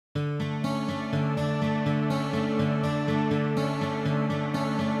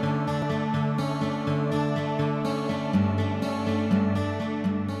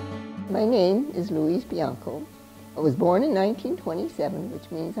My name is Louise Bianco. I was born in 1927, which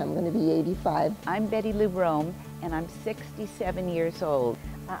means I'm going to be 85. I'm Betty Lou Rome, and I'm 67 years old.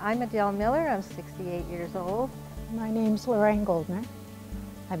 I'm Adele Miller. I'm 68 years old. My name's Lorraine Goldner.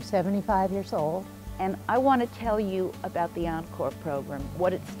 I'm 75 years old. And I want to tell you about the Encore program,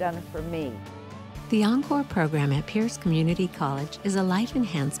 what it's done for me. The Encore program at Pierce Community College is a life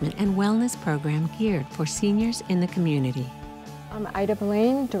enhancement and wellness program geared for seniors in the community. I'm Ida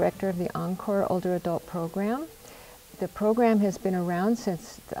Blaine, director of the Encore Older Adult Program. The program has been around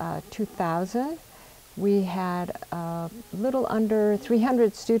since 2000. We had a little under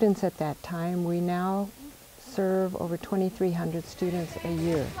 300 students at that time. We now serve over 2,300 students a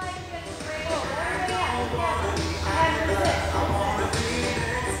year.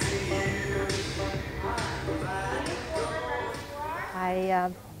 I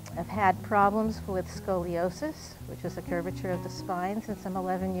have had problems with scoliosis, which is a curvature of the spine, since I'm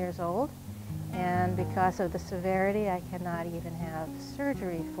 11 years old. And because of the severity, I cannot even have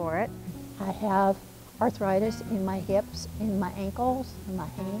surgery for it. I have arthritis in my hips, in my ankles, in my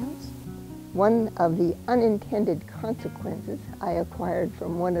hands. One of the unintended consequences I acquired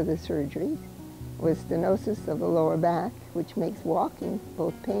from one of the surgeries was stenosis of the lower back, which makes walking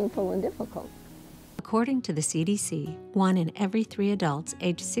both painful and difficult. According to the CDC, 1 in every 3 adults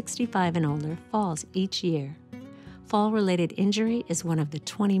aged 65 and older falls each year. Fall-related injury is one of the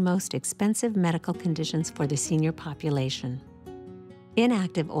 20 most expensive medical conditions for the senior population.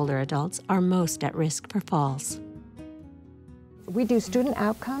 Inactive older adults are most at risk for falls. We do student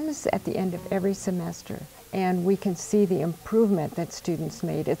outcomes at the end of every semester, and we can see the improvement that students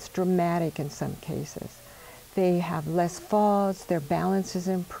made. It's dramatic in some cases. They have less falls, their balance is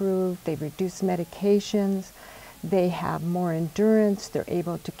improved, they reduce medications, they have more endurance, they're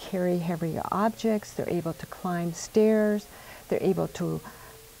able to carry heavier objects, they're able to climb stairs, they're able to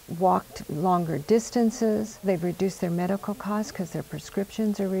walk longer distances. They've reduced their medical costs because their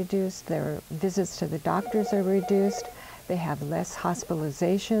prescriptions are reduced, their visits to the doctors are reduced, they have less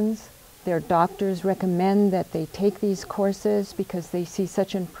hospitalizations. Their doctors recommend that they take these courses because they see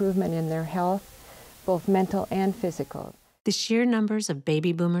such improvement in their health, both mental and physical. The sheer numbers of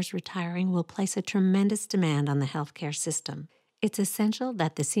baby boomers retiring will place a tremendous demand on the healthcare system. It's essential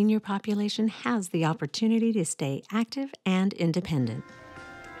that the senior population has the opportunity to stay active and independent.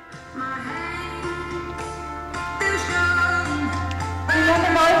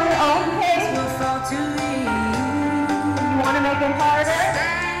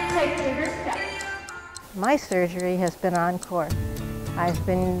 My surgery has been Encore. I've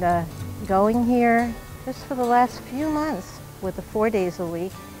been going here just for the last few months with the 4 days a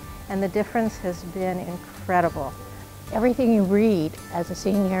week, and the difference has been incredible. Everything you read as a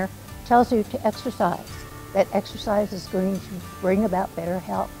senior tells you to exercise, that exercise is going to bring about better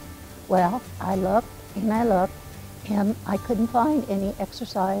health. Well, I looked, and I couldn't find any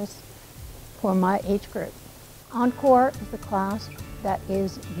exercise for my age group. Encore is the class that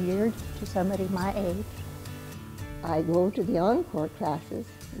is geared to somebody my age. I go to the Encore classes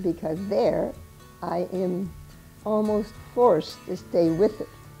because there I am almost forced to stay with it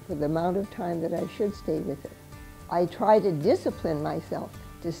for the amount of time that I should stay with it. I try to discipline myself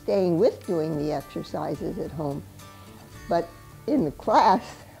to staying with doing the exercises at home, but in the class,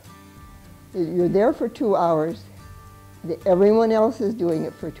 you're there for 2 hours, everyone else is doing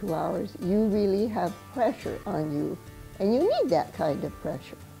it for 2 hours. You really have pressure on you, and you need that kind of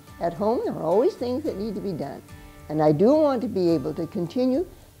pressure. At home, there are always things that need to be done, and I do want to be able to continue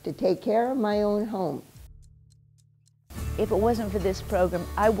to take care of my own home. If it wasn't for this program,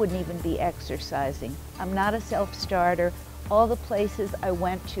 I wouldn't even be exercising. I'm not a self-starter. All the places I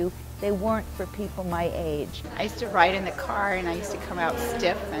went to, they weren't for people my age. I used to ride in the car and I used to come out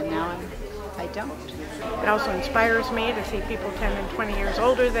stiff, and now I don't. It also inspires me to see people 10 and 20 years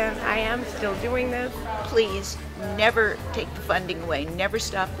older than I am still doing this. Please never take the funding away. Never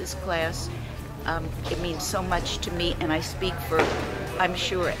stop this class. It means so much to me, and I speak for, I'm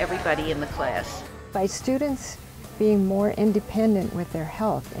sure, everybody in the class. By students being more independent with their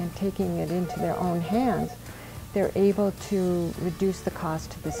health and taking it into their own hands, they're able to reduce the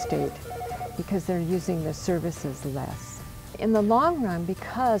cost to the state because they're using the services less. In the long run,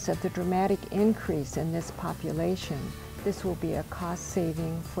 because of the dramatic increase in this population, this will be a cost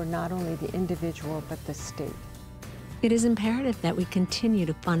saving for not only the individual but the state. It is imperative that we continue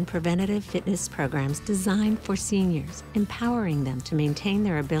to fund preventative fitness programs designed for seniors, empowering them to maintain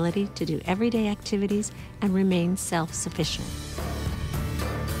their ability to do everyday activities and remain self-sufficient.